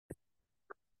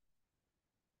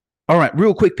All right,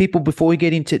 real quick, people, before we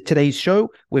get into today's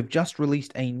show, we've just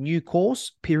released a new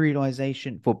course,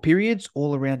 Periodization for Periods,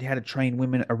 all around how to train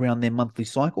women around their monthly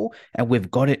cycle, and we've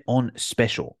got it on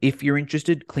special. If you're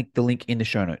interested, click the link in the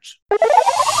show notes.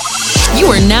 You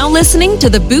are now listening to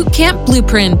the Bootcamp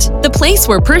Blueprint, the place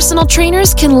where personal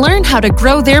trainers can learn how to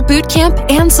grow their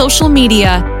bootcamp and social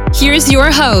media. Here's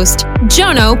your host,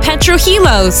 Jono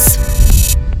Petrohilos.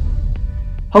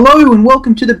 Hello and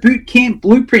welcome to the Bootcamp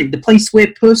Blueprint, the place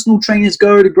where personal trainers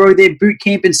go to grow their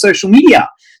bootcamp and social media.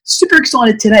 Super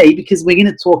excited today because we're going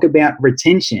to talk about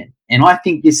retention. And I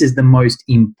think this is the most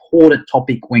important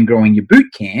topic when growing your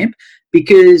bootcamp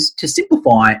because, to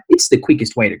simplify, it's the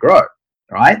quickest way to grow.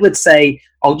 Right? Let's say,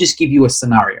 I'll just give you a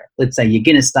scenario. Let's say you're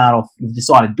going to start off, you've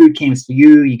decided boot camp's for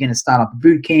you, you're going to start up a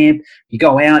boot camp, you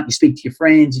go out, you speak to your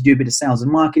friends, you do a bit of sales and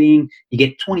marketing, you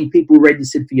get 20 people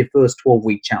registered for your first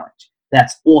 12-week challenge.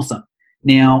 That's awesome.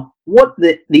 Now, what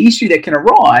the issue that can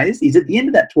arise is at the end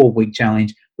of that 12-week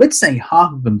challenge, let's say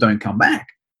half of them don't come back.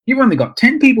 You've only got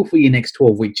 10 people for your next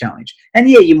 12-week challenge. And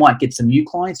yeah, you might get some new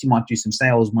clients, you might do some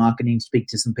sales, marketing, speak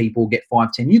to some people, get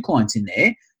 5, 10 new clients in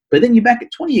there, but then you're back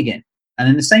at 20 again. And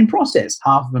in the same process,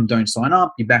 half of them don't sign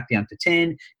up, you're back down to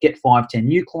 10, get 5, 10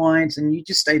 new clients, and you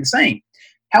just stay the same.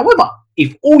 However,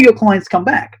 if all your clients come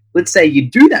back, let's say you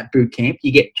do that boot camp,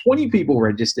 you get 20 people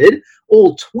registered,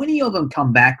 all 20 of them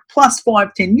come back, plus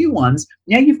 5, 10 new ones,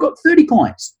 now you've got 30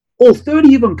 clients. All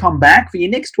 30 of them come back for your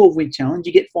next 12-week challenge,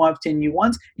 you get 5, 10 new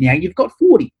ones, now you've got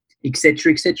 40,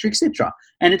 etc., etc., etc.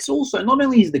 And it's also, not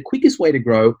only is the quickest way to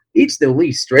grow, it's the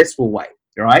least stressful way.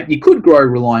 All right, you could grow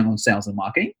relying on sales and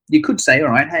marketing. You could say,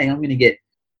 all right, hey, I'm going to get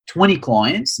 20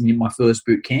 clients in my first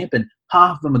boot camp and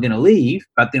half of them are going to leave,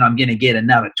 but then I'm going to get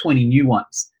another 20 new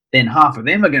ones. Then half of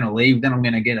them are going to leave, then I'm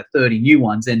going to get 30 new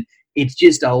ones. And it's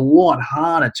just a lot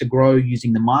harder to grow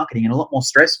using the marketing and a lot more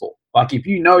stressful. Like if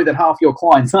you know that half your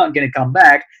clients aren't going to come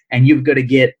back and you've got to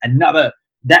get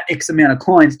that X amount of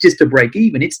clients just to break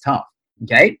even, it's tough,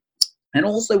 okay? And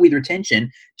also with retention,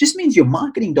 just means your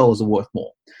marketing dollars are worth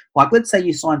more. Like let's say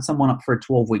you sign someone up for a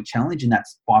 12-week challenge and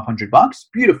that's $500.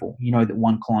 Beautiful. You know that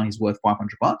one client is worth $500.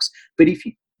 But if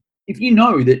you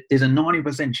know that there's a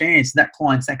 90% chance that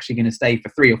client's actually going to stay for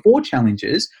 3 or 4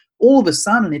 challenges, all of a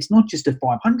sudden it's not just a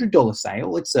 $500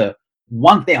 sale, it's a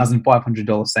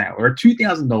 $1,500 sale or a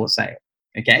 $2,000 sale.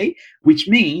 Okay? Which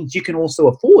means you can also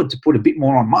afford to put a bit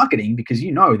more on marketing because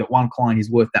you know that one client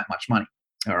is worth that much money.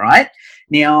 All right.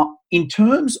 Now, in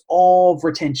terms of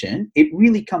retention, it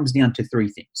really comes down to 3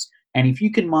 things. And if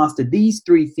you can master these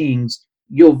 3 things,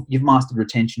 you've mastered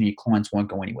retention and your clients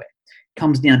won't go anywhere. It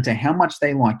comes down to how much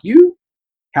they like you,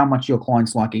 how much your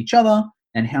clients like each other,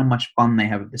 and how much fun they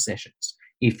have at the sessions.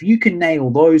 If you can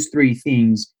nail those 3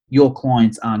 things, your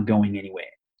clients aren't going anywhere.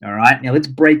 All right. Now, let's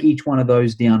break each one of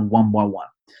those down one by one.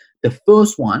 The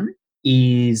first one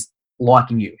is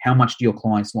liking you. How much do your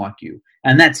clients like you?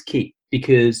 And that's key.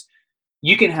 Because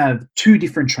you can have 2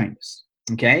 different trainers,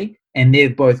 okay? And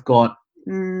they've both got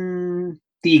the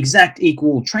exact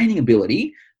equal training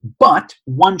ability, but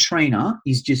one trainer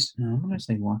is just, I'm going to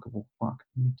say likable. Fuck.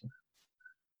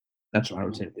 That's right, I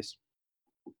would say this.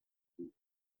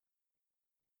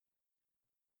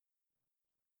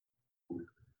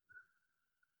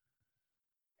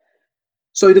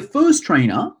 So the first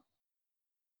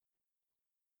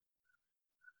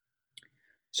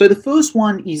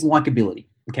one is likability,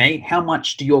 okay? How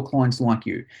much do your clients like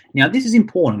you? Now, this is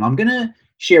important. I'm going to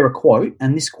share a quote,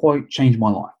 and this quote changed my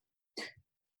life.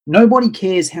 Nobody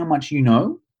cares how much you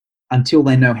know until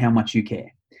they know how much you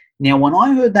care. Now, when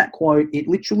I heard that quote, it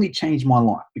literally changed my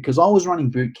life because I was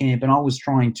running boot camp and I was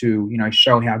trying to,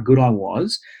 show how good I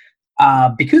was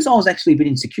because I was actually a bit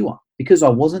insecure because I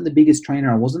wasn't the biggest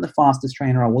trainer. I wasn't the fastest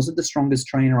trainer. I wasn't the strongest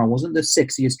trainer. I wasn't the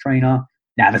sexiest trainer.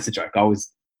 Nah, that's a joke.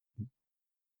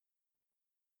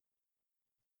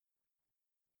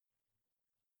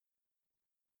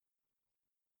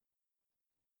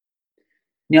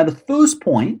 Now, the first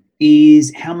point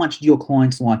is how much do your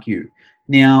clients like you?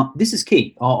 Now, this is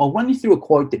key. I'll run you through a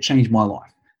quote that changed my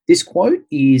life. This quote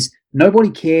is, nobody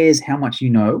cares how much you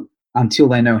know until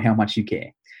they know how much you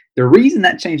care. The reason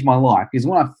that changed my life is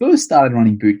when I first started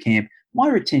running boot camp, my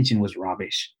retention was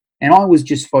rubbish. And I was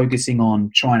just focusing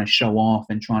on trying to show off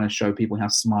and trying to show people how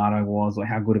smart I was or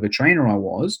how good of a trainer I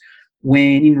was,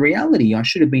 when in reality, I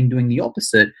should have been doing the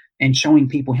opposite and showing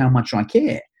people how much I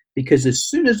care. Because as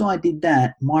soon as I did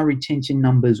that, my retention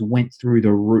numbers went through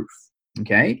the roof,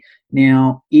 okay?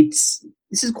 Now, this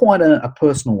is quite a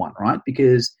personal one, right?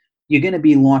 Because you're going to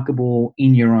be likable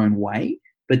in your own way,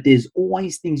 but there's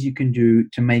always things you can do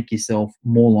to make yourself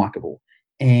more likable.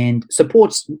 And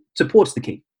support's the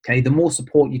key, okay? The more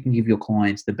support you can give your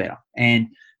clients, the better. And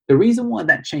The reason why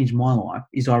that changed my life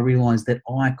is I realized that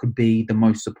I could be the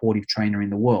most supportive trainer in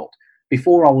the world.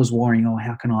 Before I was worrying, oh,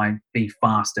 how can I be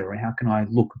faster, or how can I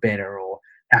look better, or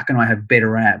how can I have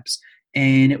better abs?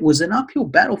 And it was an uphill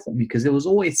battle for me because there was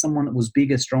always someone that was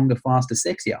bigger, stronger, faster,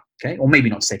 sexier, okay? Or maybe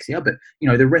not sexier, but,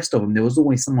 the rest of them, there was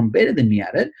always someone better than me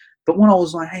at it. But when I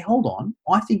was like, hey, hold on,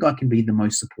 I think I can be the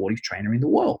most supportive trainer in the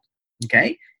world,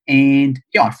 okay? And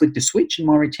I flicked a switch and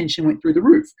my retention went through the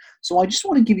roof. So I just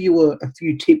want to give you a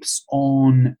few tips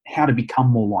on how to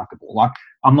become more likable. Like,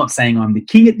 I'm not saying I'm the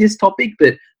king at this topic,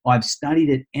 but I've studied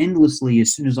it endlessly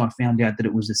as soon as I found out that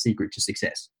it was the secret to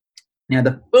success. Now,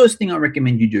 the first thing I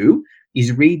recommend you do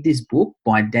is read this book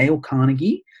by Dale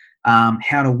Carnegie,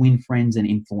 How to Win Friends and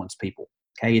Influence People.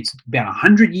 Okay, it's about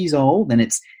 100 years old, and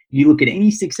you look at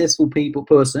any successful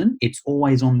person, it's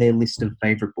always on their list of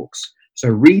favorite books. So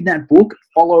read that book,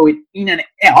 follow it in and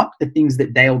out, the things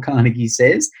that Dale Carnegie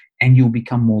says, and you'll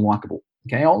become more likable.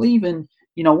 Okay, I'll even,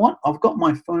 I've got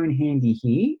my phone handy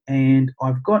here, and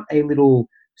I've got a little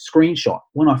screenshot.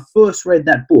 When I first read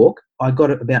that book, I got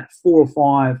about 4 or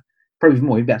 5, probably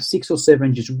more, about 6 or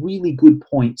 7 just really good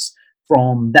points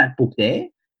from that book there.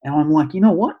 And I'm like, you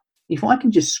know what? If I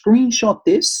can just screenshot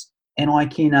this, and I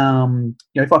can,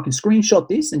 if I can screenshot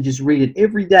this and just read it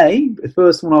every day,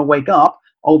 first when I wake up,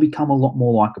 I'll become a lot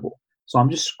more likable. So I'm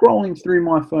just scrolling through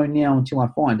my phone now until I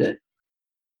find it.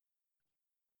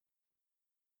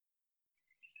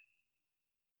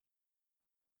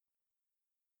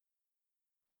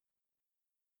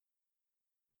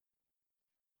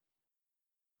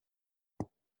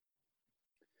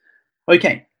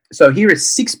 Okay, so here are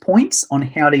 6 points on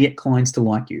how to get clients to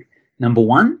like you. Number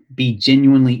 1, be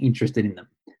genuinely interested in them.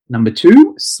 Number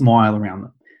 2, smile around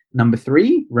them. Number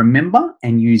 3, remember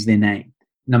and use their name.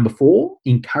 Number 4,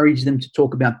 encourage them to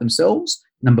talk about themselves.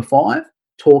 Number 5,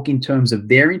 talk in terms of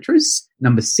their interests.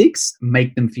 Number 6,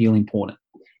 make them feel important.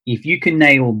 If you can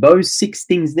nail those 6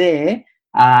 things there,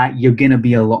 you're going to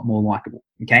be a lot more likable.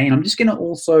 Okay, and I'm just going to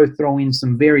also throw in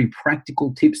some very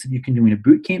practical tips that you can do in a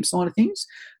boot camp side of things.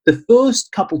 The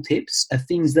first couple tips are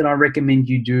things that I recommend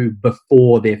you do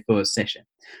before their first session.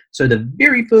 So the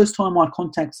very first time I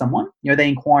contact someone, they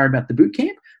inquire about the boot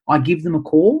camp, I give them a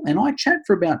call and I chat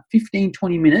for about 15,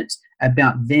 20 minutes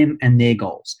about them and their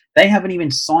goals. They haven't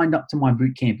even signed up to my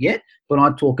boot camp yet, but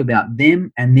I talk about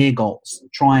them and their goals.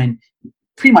 Try and,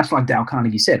 pretty much like Dale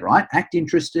Carnegie said, right? Act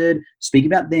interested, speak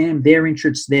about them, their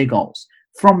interests, their goals.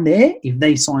 From there, if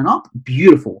they sign up,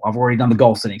 beautiful. I've already done the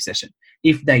goal setting session.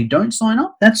 If they don't sign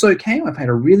up, that's okay. I've had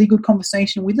a really good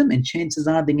conversation with them, and chances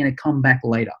are they're going to come back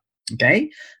later. Okay.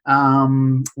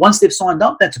 Once they've signed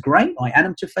up, that's great. I add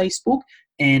them to Facebook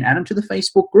and add them to the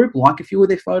Facebook group, like a few of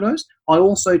their photos. I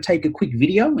also take a quick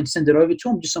video and send it over to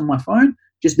them just on my phone.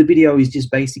 Just the video is just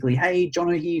basically, hey,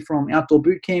 Jono here from Outdoor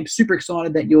Boot Camp. Super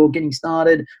excited that you're getting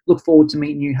started. Look forward to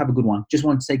meeting you. Have a good one. Just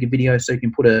wanted to take a video so you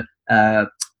can put a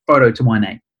photo to my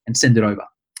name and send it over.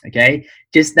 Okay,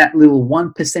 just that little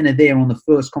 1% there on the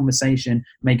first conversation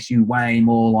makes you way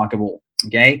more likable.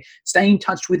 Okay, stay in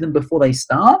touch with them before they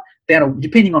start,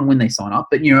 depending on when they sign up,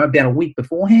 but about a week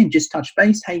beforehand, just touch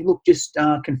base. Hey, look, just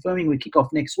confirming we kick off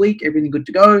next week. Everything good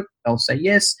to go? They'll say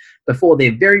yes. Before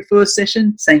their very first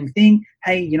session, same thing.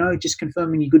 Hey, just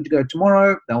confirming you're good to go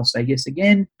tomorrow. They'll say yes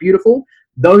again. Beautiful.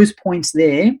 Those points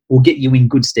there will get you in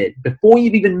good stead. Before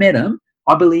you've even met them,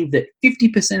 I believe that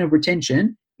 50% of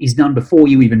retention is done before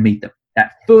you even meet them.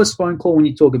 That first phone call when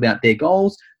you talk about their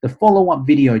goals, the follow-up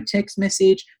video text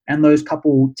message, and those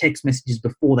couple text messages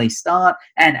before they start,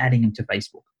 and adding them to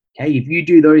Facebook. Okay, if you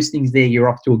do those things there, you're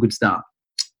off to a good start.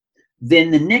 Then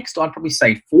the next, I'd probably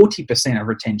say 40% of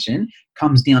retention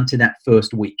comes down to that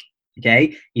first week.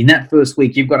 Okay, in that first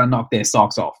week, you've got to knock their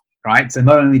socks off. Right, so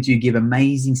not only do you give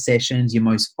amazing sessions, your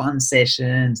most fun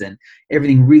sessions, and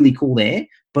everything really cool there,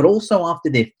 but also after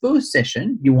their first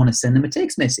session, you want to send them a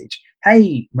text message.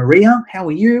 Hey, Maria, how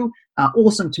are you?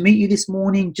 Awesome to meet you this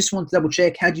morning. Just want to double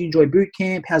check. How did you enjoy boot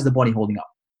camp? How's the body holding up?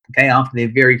 Okay, after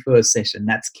their very first session,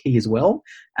 that's key as well.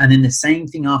 And then the same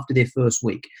thing after their first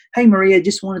week. Hey, Maria,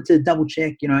 just wanted to double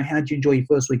check, how did you enjoy your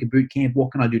first week of boot camp?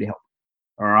 What can I do to help?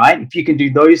 All right, if you can do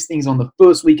those things on the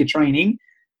first week of training,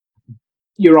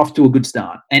 you're off to a good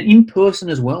start. And in person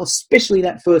as well, especially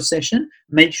that first session,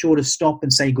 make sure to stop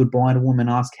and say goodbye to them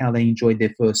and ask how they enjoyed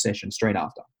their first session straight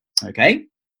after. Okay,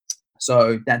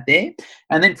 so that there.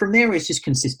 And then from there, it's just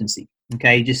consistency.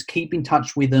 Okay, just keep in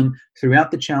touch with them throughout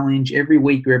the challenge, every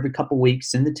week or every couple of weeks.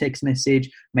 Send the text message.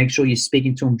 Make sure you're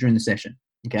speaking to them during the session.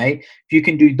 Okay, if you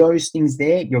can do those things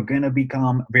there, you're going to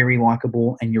become very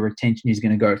likable and your retention is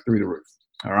going to go through the roof.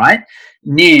 All right.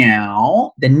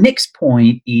 Now, the next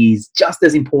point is just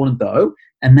as important, though.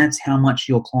 And that's how much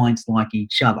your clients like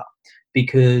each other.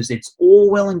 Because it's all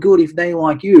well and good if they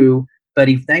like you, but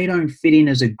if they don't fit in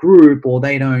as a group or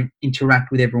they don't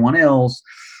interact with everyone else,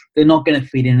 they're not going to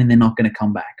fit in and they're not going to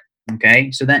come back.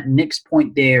 Okay, so that next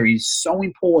point there is so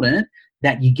important,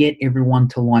 that you get everyone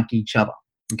to like each other.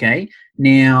 Okay,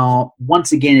 now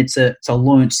once again, it's a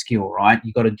learned skill, right?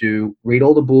 You got to read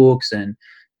all the books and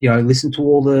listen to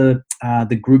all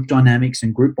the group dynamics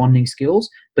and group bonding skills.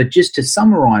 But just to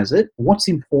summarize it, what's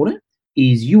important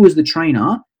is you as the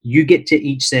trainer, you get to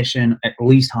each session at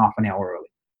least half an hour early.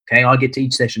 Okay, I get to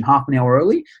each session half an hour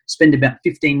early, spend about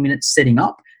 15 minutes setting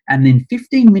up, and then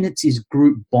 15 minutes is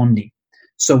group bonding.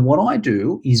 So what I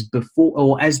do is before,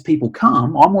 or as people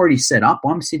come, I'm already set up.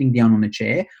 I'm sitting down on a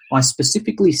chair. I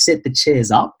specifically set the chairs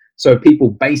up so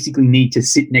people basically need to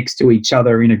sit next to each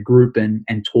other in a group and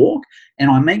talk.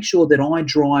 And I make sure that I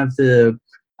drive the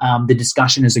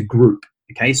discussion as a group.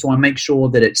 Okay, so I make sure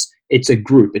that it's a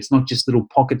group. It's not just little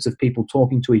pockets of people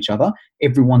talking to each other.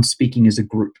 Everyone's speaking as a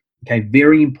group. Okay,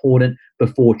 very important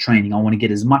before training. I want to get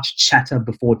as much chatter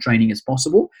before training as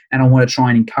possible, and I want to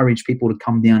try and encourage people to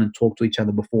come down and talk to each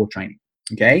other before training.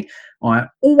 Okay, I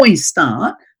always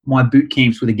start my boot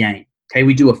camps with a game. Okay,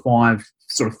 we do a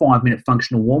 5-minute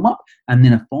functional warm up and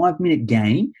then a 5-minute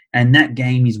game, and that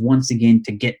game is once again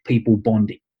to get people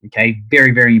bonding. Okay,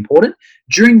 very, very important.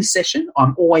 During the session,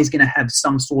 I'm always going to have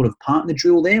some sort of partner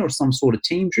drill there or some sort of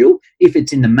team drill. If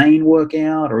it's in the main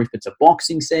workout or if it's a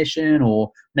boxing session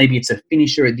or maybe it's a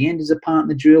finisher at the end as a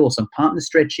partner drill or some partner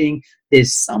stretching,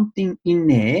 there's something in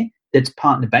there that's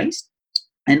partner based.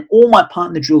 And all my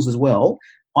partner drills as well,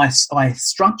 I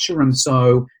structure them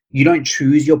so you don't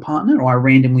choose your partner, or I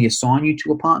randomly assign you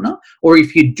to a partner. Or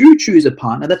if you do choose a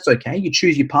partner, that's okay. You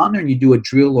choose your partner and you do a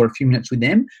drill or a few minutes with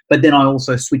them. But then I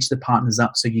also switch the partners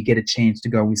up so you get a chance to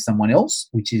go with someone else,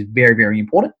 which is very, very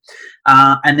important.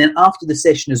 And then after the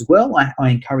session as well, I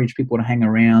encourage people to hang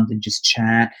around and just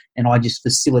chat, and I just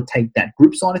facilitate that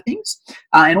group side of things.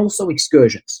 And also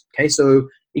excursions. Okay, so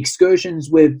excursions,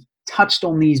 we've touched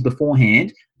on these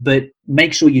beforehand, but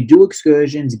make sure you do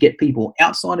excursions, get people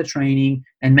outside of training,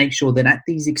 and make sure that at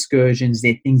these excursions,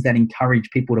 they're things that encourage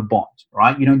people to bond,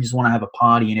 right? You don't just want to have a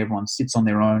party and everyone sits on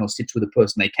their own or sits with the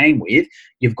person they came with.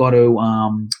 You've got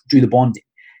to do the bonding.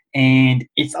 And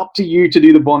it's up to you to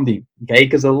do the bonding, okay?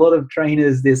 Because a lot of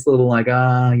trainers, this little like,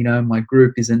 my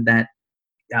group isn't that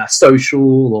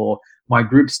social, or my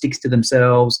group sticks to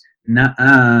themselves.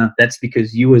 Nuh-uh. That's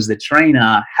because you as the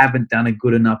trainer haven't done a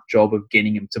good enough job of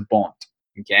getting them to bond.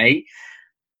 Okay.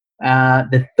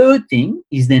 The third thing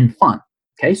is then fun.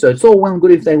 Okay. So it's all well and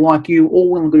good if they like you,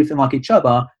 all well and good if they like each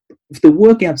other. If the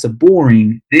workouts are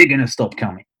boring, they're going to stop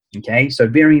coming. Okay. So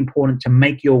very important to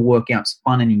make your workouts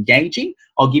fun and engaging.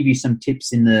 I'll give you some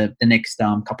tips in the next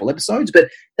couple episodes, but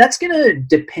that's going to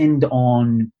depend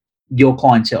on your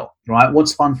clientele, right?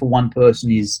 What's fun for one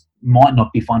person might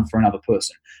not be fun for another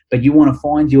person, but you want to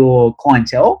find your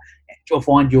clientele, or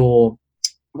find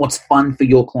what's fun for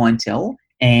your clientele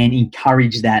and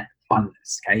encourage that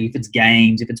funness. Okay, if it's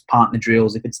games, if it's partner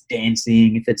drills, if it's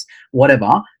dancing, if it's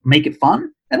whatever, make it fun,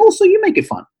 and also you make it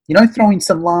fun. Throw in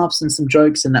some laughs and some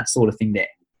jokes and that sort of thing there.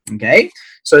 Okay,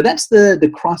 so that's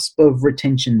the cusp of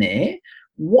retention there.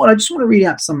 I just want to read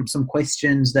out some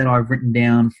questions that I've written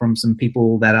down from some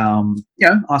people that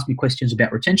asked me questions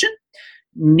about retention.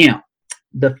 Now,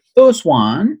 the first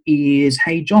one is,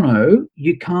 hey, Jono,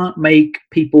 you can't make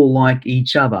people like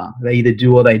each other. They either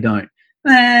do or they don't.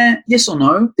 Yes or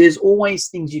no. There's always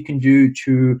things you can do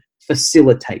to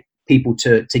facilitate people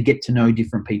to get to know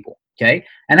different people, okay?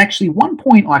 And actually, one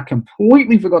point I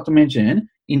completely forgot to mention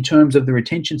in terms of the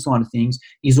retention side of things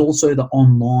is also the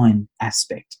online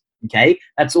aspect. Okay,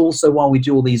 that's also why we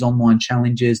do all these online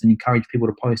challenges and encourage people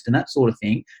to post and that sort of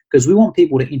thing, because we want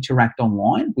people to interact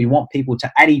online. We want people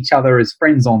to add each other as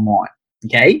friends online.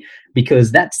 Okay,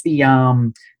 because that's the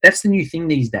new thing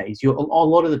these days. A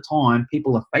lot of the time,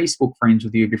 people are Facebook friends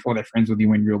with you before they're friends with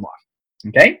you in real life.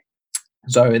 Okay,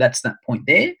 so that's that point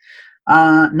there.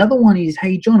 Another one is,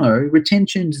 hey, Jono,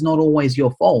 retention's not always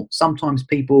your fault. Sometimes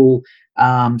people,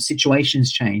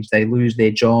 situations change. They lose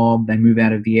their job, they move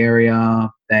out of the area,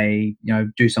 they,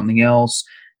 do something else.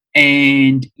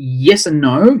 And yes and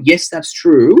no, yes, that's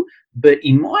true. But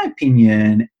in my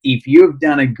opinion, if you've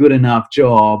done a good enough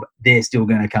job, they're still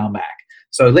going to come back.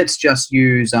 So let's just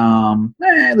use,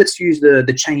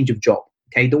 the change of job.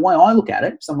 Okay. The way I look at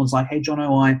it, someone's like, hey,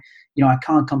 Jono, I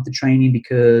can't come to training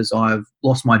because I've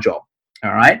lost my job.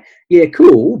 All right. Yeah,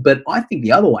 cool. But I think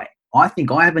the other way. I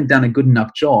think I haven't done a good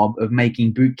enough job of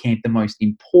making boot camp the most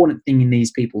important thing in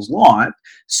these people's life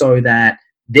so that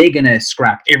they're going to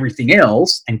scrap everything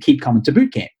else and keep coming to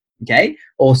boot camp. okay?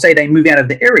 Or say they move out of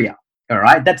the area, all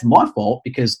right? That's my fault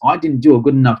because I didn't do a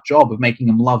good enough job of making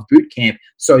them love boot camp,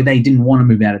 so they didn't want to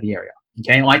move out of the area,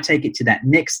 okay? I take it to that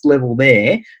next level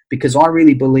there because I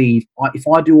really believe if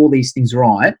I do all these things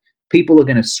right, people are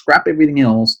going to scrap everything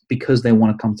else because they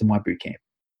want to come to my boot camp,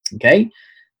 okay?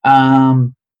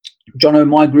 Jono,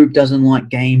 my group doesn't like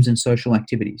games and social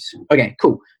activities. Okay,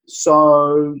 cool.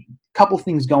 So a couple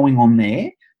things going on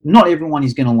there. Not everyone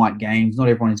is going to like games. Not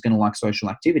everyone is going to like social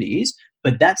activities,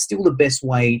 but that's still the best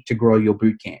way to grow your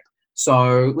boot camp.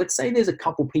 So let's say there's a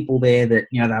couple people there that,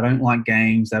 they don't like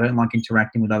games. They don't like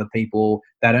interacting with other people.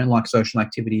 They don't like social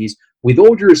activities. With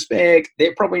all due respect,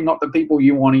 they're probably not the people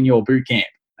you want in your boot camp.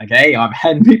 Okay, I've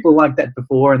had people like that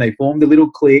before and they formed a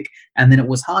little clique and then it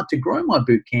was hard to grow my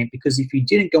boot camp because if you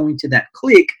didn't go into that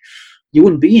clique, you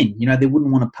wouldn't be in. They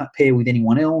wouldn't want to pair with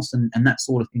anyone else and that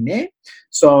sort of thing there.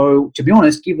 So to be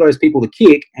honest, give those people the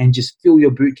kick and just fill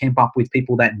your boot camp up with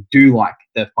people that do like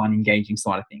the fun, engaging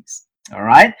side of things. All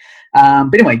right.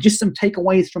 But anyway, just some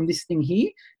takeaways from this thing here.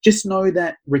 Just know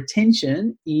that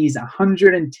retention is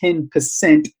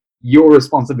 110% your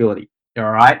responsibility. All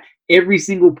right. Every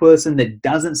single person that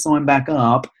doesn't sign back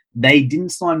up, they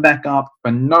didn't sign back up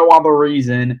for no other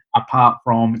reason apart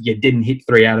from you didn't hit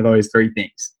 3 out of those 3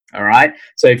 things. All right.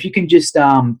 So if you can just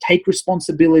take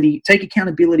accountability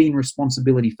and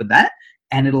responsibility for that,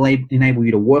 and it'll enable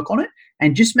you to work on it.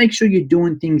 And just make sure you're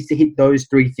doing things to hit those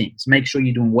 3 things. Make sure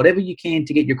you're doing whatever you can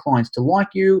to get your clients to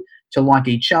like you, to like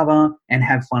each other, and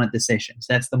have fun at the sessions.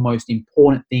 That's the most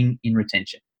important thing in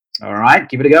retention. All right.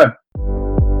 Give it a go.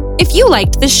 If you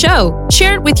liked this show,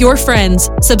 share it with your friends,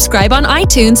 subscribe on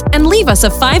iTunes, and leave us a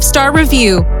 5-star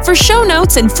review. For show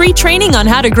notes and free training on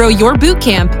how to grow your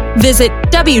bootcamp, visit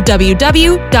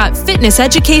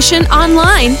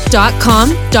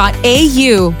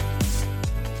www.fitnesseducationonline.com.au.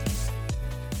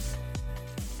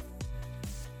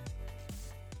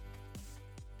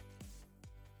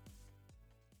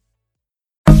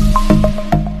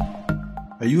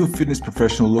 Are you a fitness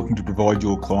professional looking to provide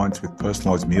your clients with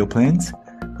personalised meal plans?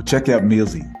 Well, check out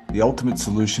Mealsy, the ultimate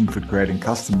solution for creating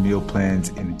custom meal plans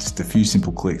in just a few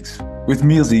simple clicks. With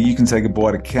Mealsy, you can say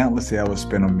goodbye to countless hours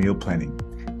spent on meal planning.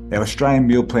 Our Australian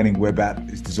meal planning web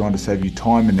app is designed to save you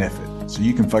time and effort, so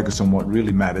you can focus on what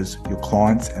really matters, your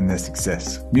clients and their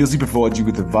success. Mealsy provides you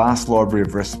with a vast library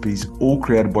of recipes, all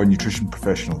created by nutrition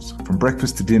professionals. From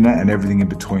breakfast to dinner and everything in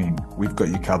between, we've got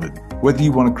you covered. Whether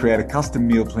you want to create a custom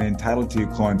meal plan tailored to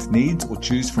your client's needs or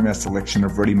choose from our selection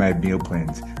of ready-made meal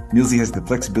plans, Mealsy has the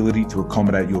flexibility to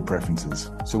accommodate your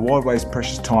preferences. So why waste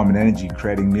precious time and energy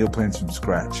creating meal plans from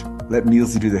scratch? Let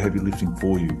Mealsy do the heavy lifting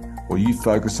for you, while you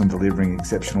focus on delivering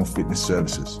exceptional fitness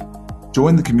services.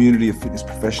 Join the community of fitness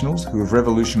professionals who have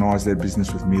revolutionised their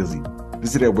business with Mealsy.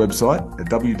 Visit our website at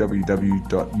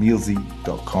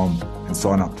www.mealsy.com and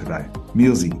sign up today.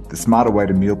 Mealsy, the smarter way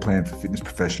to meal plan for fitness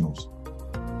professionals.